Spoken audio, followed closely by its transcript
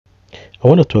I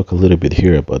want to talk a little bit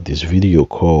here about this video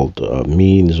called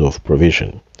Means of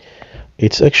Provision.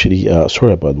 It's actually,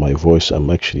 sorry about my voice,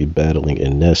 I'm actually battling a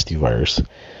nasty virus.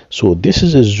 So this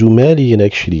is a Zumalian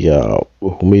actually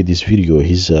who made this video.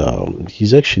 He's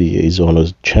actually is on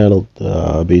a channel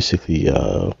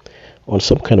on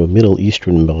some kind of Middle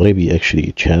Eastern Maghrebi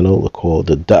actually channel called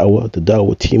the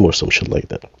Dawah team or some shit like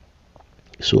that.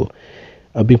 So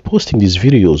I've been posting these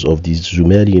videos of these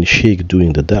Zumalian sheikh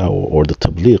doing the Dawah or the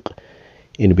Tabligh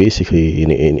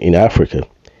in Africa.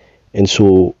 And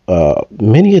so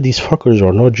many of these fuckers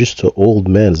are not just old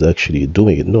mans actually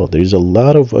doing it. No, there's a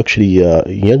lot of actually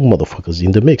young motherfuckers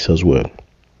in the mix as well.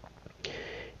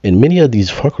 And many of these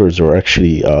fuckers are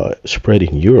actually spread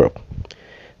in Europe.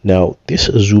 Now, this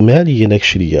Zumalian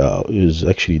actually is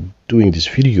actually doing this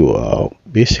video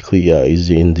is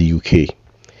in the UK.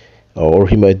 Or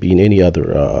he might be in any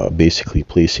other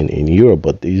place in Europe,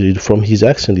 but from his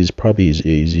accent, he's probably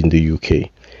is in the UK.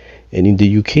 And in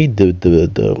the UK,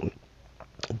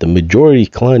 the majority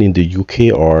clan in the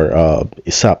UK are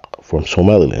Isaq from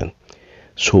Somaliland.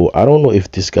 So I don't know if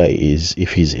this guy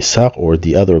if he's Isaq or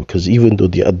the other, because even though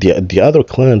the other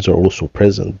clans are also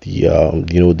present, the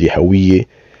Hawiye,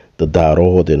 the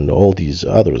Darod, and all these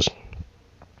others.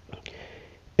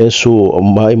 And so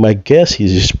my guess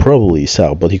is probably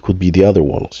Isaq, but he could be the other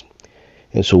ones.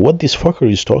 And so what this fucker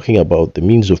is talking about, the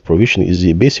means of provision, is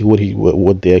basically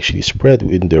what they actually spread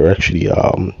in their actually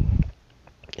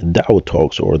Dawah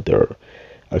talks, or their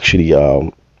actually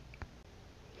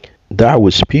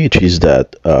Dawah speech, is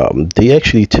that they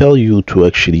actually tell you to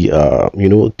actually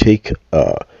take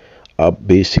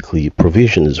basically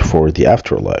provisions for the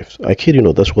afterlife. I kid you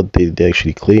not, that's what they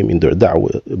actually claim in their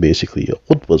Dawah, basically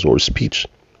khutbas or speech.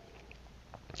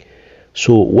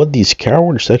 So what these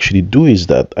cowards actually do is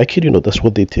that, I kid you not, that's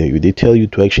what they tell you. They tell you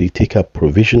to actually take up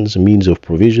provisions, means of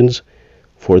provisions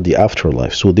for the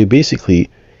afterlife. So they basically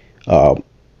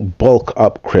bulk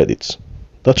up credits.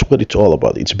 That's what it's all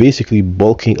about. It's basically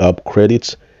bulking up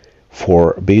credits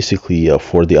for basically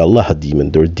for the Allah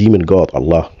demon, their demon god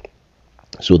Allah,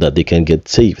 so that they can get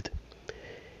saved.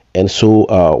 And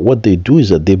so what they do is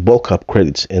that they bulk up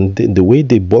credits, and the way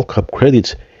they bulk up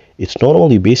credits, it's not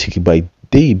only basically by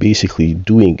they basically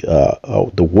doing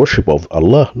the worship of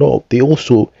Allah. No, they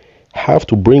also have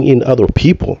to bring in other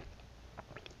people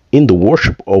in the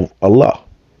worship of Allah.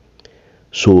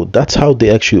 So that's how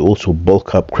they actually also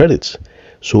bulk up credits.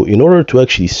 So in order to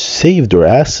actually save their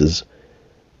asses,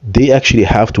 they actually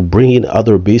have to bring in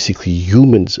other basically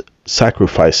humans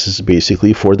sacrifices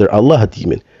basically for their Allah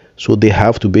demon. So they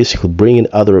have to basically bring in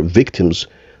other victims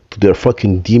to their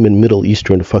fucking demon Middle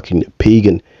Eastern fucking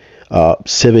pagan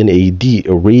 7 AD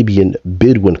Arabian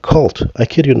Bedouin cult. I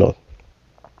kid you not.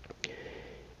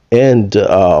 And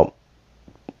the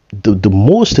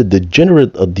most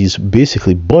degenerate of these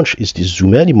basically bunch is these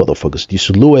Zumali motherfuckers, these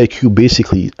low IQ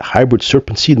basically hybrid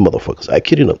serpent seed motherfuckers. I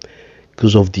kid you not,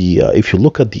 because of the if you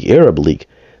look at the Arab League,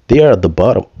 they are at the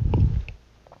bottom.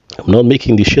 I'm not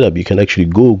making this shit up. You can actually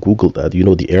go Google that. You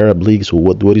know, the Arab League. So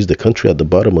what is the country at the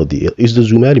bottom of is the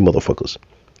Zumali motherfuckers.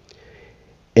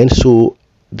 And so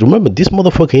remember, this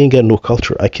motherfucker ain't got no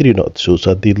culture. I kid you not. So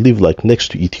they live like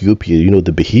next to Ethiopia, you know,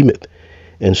 the behemoth.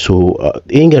 And so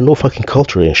they ain't got no fucking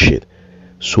culture and shit.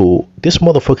 So this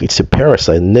motherfucker, it's a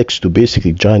parasite next to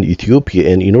basically giant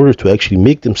Ethiopia. And in order to actually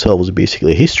make themselves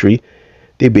basically a history,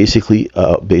 they basically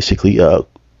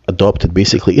adopted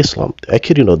basically Islam. I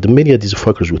kid you not. Many of these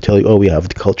fuckers will tell you, oh, we have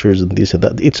the cultures and this and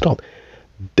that. It's not.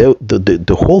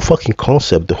 The whole fucking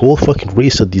concept, the whole fucking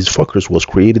race of these fuckers was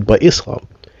created by Islam.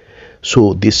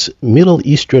 So this Middle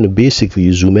Eastern, basically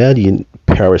Zumalian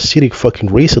parasitic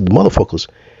fucking race of the motherfuckers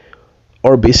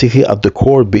are basically at the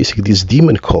core, basically this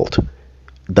demon cult.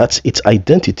 That's its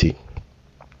identity.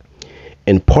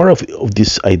 And part of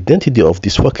this identity of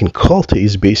this fucking cult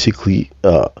is basically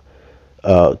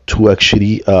to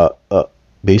actually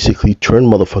basically turn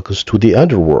motherfuckers to the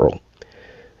underworld.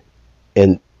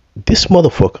 And this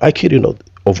motherfucker, I kid you not,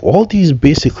 of all these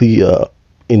basically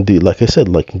in the, like I said,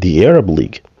 like the Arab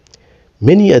League,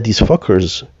 many of these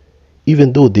fuckers,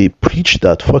 even though they preach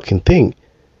that fucking thing,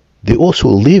 they also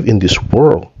live in this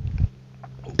world.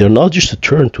 They're not just a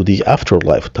turn to the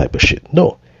afterlife type of shit.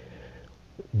 No,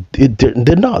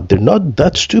 they're not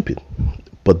that stupid.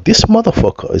 But this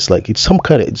motherfucker is like, it's some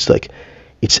kind of, it's like,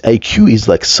 its IQ is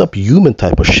like subhuman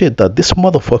type of shit, that this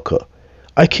motherfucker,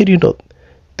 I kid you not,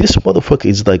 this motherfucker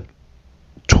is like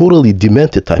totally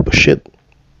demented type of shit.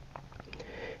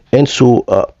 And so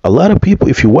a lot of people,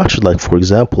 if you watch, like, for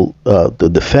example,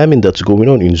 the famine that's going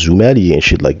on in Zumali and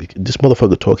shit, like this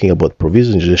motherfucker talking about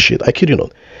provisions and shit, I kid you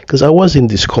not, because I was in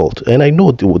this cult and I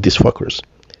know these fuckers.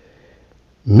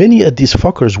 Many of these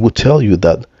fuckers would tell you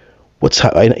that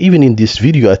and even in this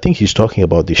video, I think he's talking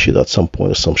about this shit at some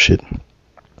point or some shit.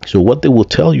 So what they will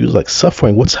tell you is like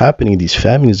suffering, what's happening in these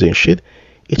families and shit,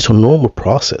 it's a normal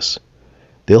process.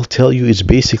 They'll tell you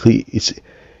it's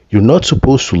you're not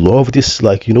supposed to love this,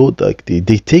 like, like they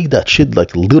take that shit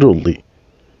like literally.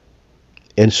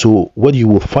 And so what you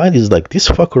will find is like this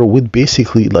fucker would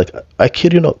basically, like, I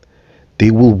kid you not, they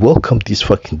will welcome this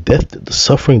fucking death, the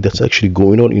suffering that's actually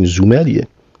going on in Somalia,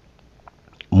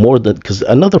 more than, because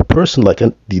another person like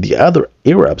the other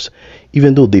Arabs,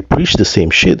 even though they preach the same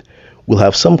shit, will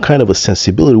have some kind of a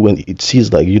sensibility when it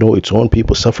sees, like, its own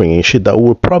people suffering and shit, that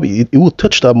will probably, it will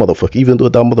touch that motherfucker, even though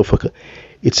that motherfucker,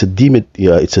 it's a demon.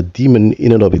 Yeah, it's a demon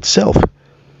in and of itself.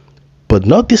 But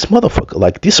not this motherfucker.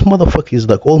 Like, this motherfucker is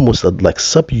like almost a like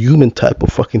subhuman type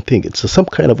of fucking thing. It's some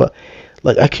kind of a,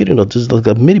 like, I kid you not, just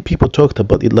like many people talked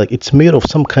about it, like it's made of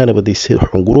some kind of a, they say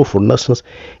hunguruf or nasnas.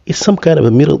 It's some kind of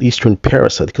a Middle Eastern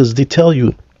parasite, because they tell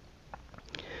you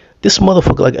this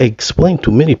motherfucker, like I explained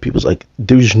to many people, like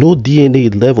there is no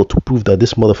DNA level to prove that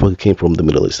this motherfucker came from the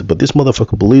Middle East, but this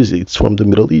motherfucker believes it's from the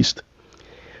Middle East.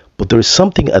 But there is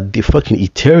something at the fucking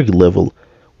etheric level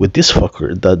with this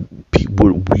fucker that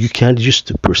you can't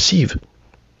just perceive.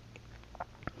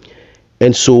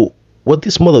 And so what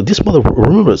this mother,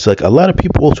 remember, it's like a lot of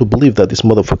people also believe that this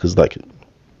motherfucker is like,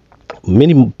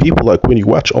 many people, like when you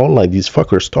watch online these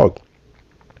fuckers talk,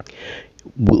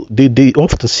 they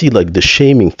often see like the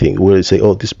shaming thing where they say,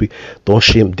 oh, don't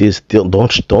shame this,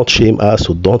 don't shame us,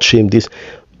 or don't shame this.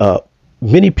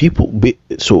 Many people,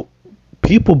 so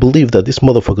people believe that these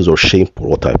motherfuckers are shameful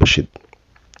or type of shit.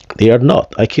 They are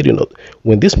not. I kid you not.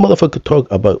 When this motherfucker talk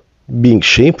about being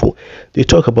shameful, they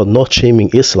talk about not shaming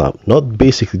Islam, not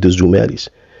basically the Zumalis.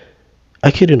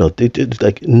 I kid you not.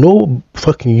 Like no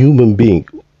fucking human being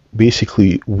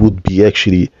basically would be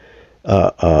actually.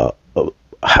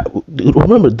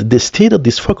 Remember, the state of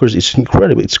these fuckers is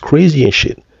incredible. It's crazy and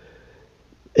shit.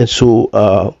 And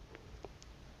so,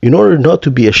 in order not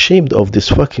to be ashamed of this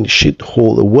fucking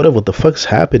shithole or whatever the fuck's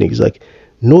happening, is like,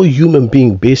 no human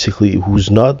being basically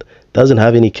doesn't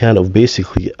have any kind of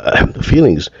basically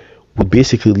feelings would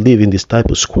basically live in this type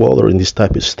of squalor, in this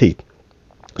type of state.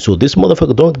 So this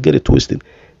motherfucker, don't get it twisted,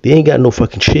 they ain't got no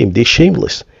fucking shame, they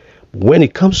shameless. When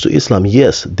it comes to Islam,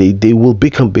 yes, they will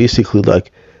become basically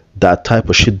like that type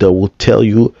of shit that will tell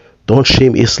you don't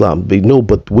shame Islam. They know,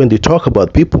 but when they talk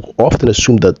about, people often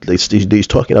assume that they're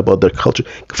talking about their culture.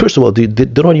 First of all, they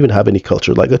don't even have any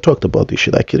culture. Like I talked about this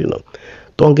shit, I kid you not.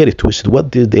 Don't get it twisted.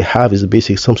 What they have is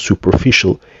basically some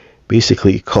superficial,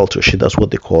 basically culture shit. That's what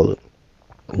they call it.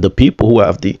 The people who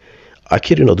have I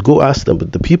kid you not, go ask them.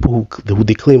 But the people who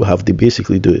they claim have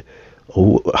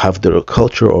who have their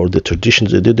culture or the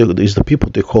traditions, is the people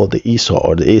they call the Isa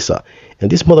or the Esa. And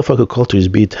this motherfucker culture is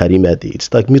Beit Harimadi.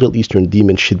 It's like Middle Eastern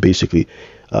demon shit, basically,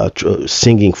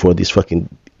 singing for these fucking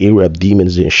Arab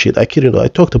demons and shit. I kid you not. I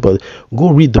talked about it.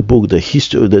 Go read the book, the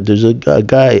history. There's a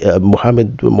guy,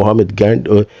 Muhammad Gand,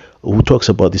 who talks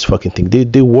about this fucking thing.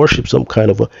 They worship some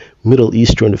kind of a Middle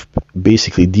Eastern,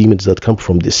 basically, demons that come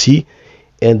from the sea,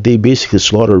 and they basically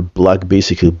slaughter black,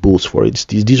 basically, bulls for it.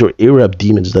 These are Arab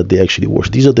demons that they actually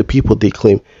worship. These are the people they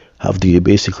claim have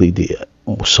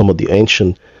some of the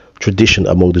ancient tradition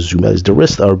among the Zumalis. The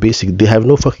rest are basically, they have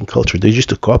no fucking culture. They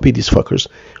just copy these fuckers,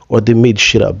 or they made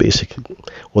shit up, basically.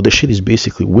 Or the shit is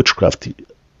basically witchcraft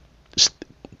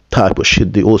type of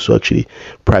shit. They also actually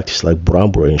practice like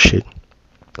Brahmara and shit.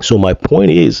 So my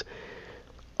point is,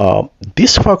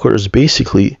 these fuckers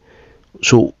basically,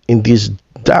 so in these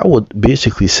dawah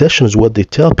basically sessions, what they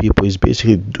tell people is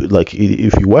basically, like,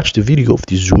 if you watch the video of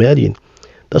this Zumalian,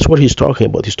 that's what he's talking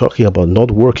about. He's talking about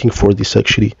not working for this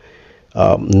actually,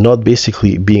 not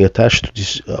basically being attached to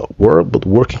this world, but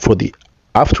working for the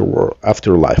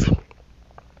afterlife.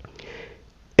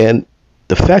 And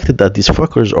the fact that these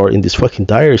fuckers are in this fucking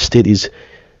dire state is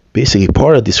basically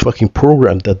part of this fucking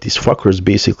program that these fuckers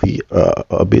basically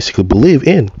believe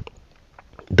in.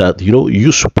 That,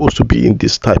 you're supposed to be in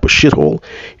this type of shithole.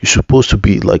 You're supposed to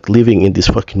be like living in this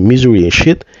fucking misery and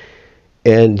shit.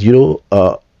 And,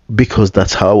 because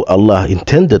that's how Allah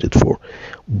intended it for.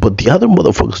 But the other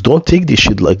motherfuckers don't take this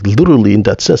shit like literally in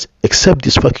that sense, except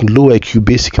this fucking low IQ,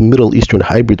 basic Middle Eastern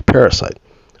hybrid parasite.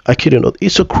 I kid you not.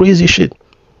 It's a crazy shit.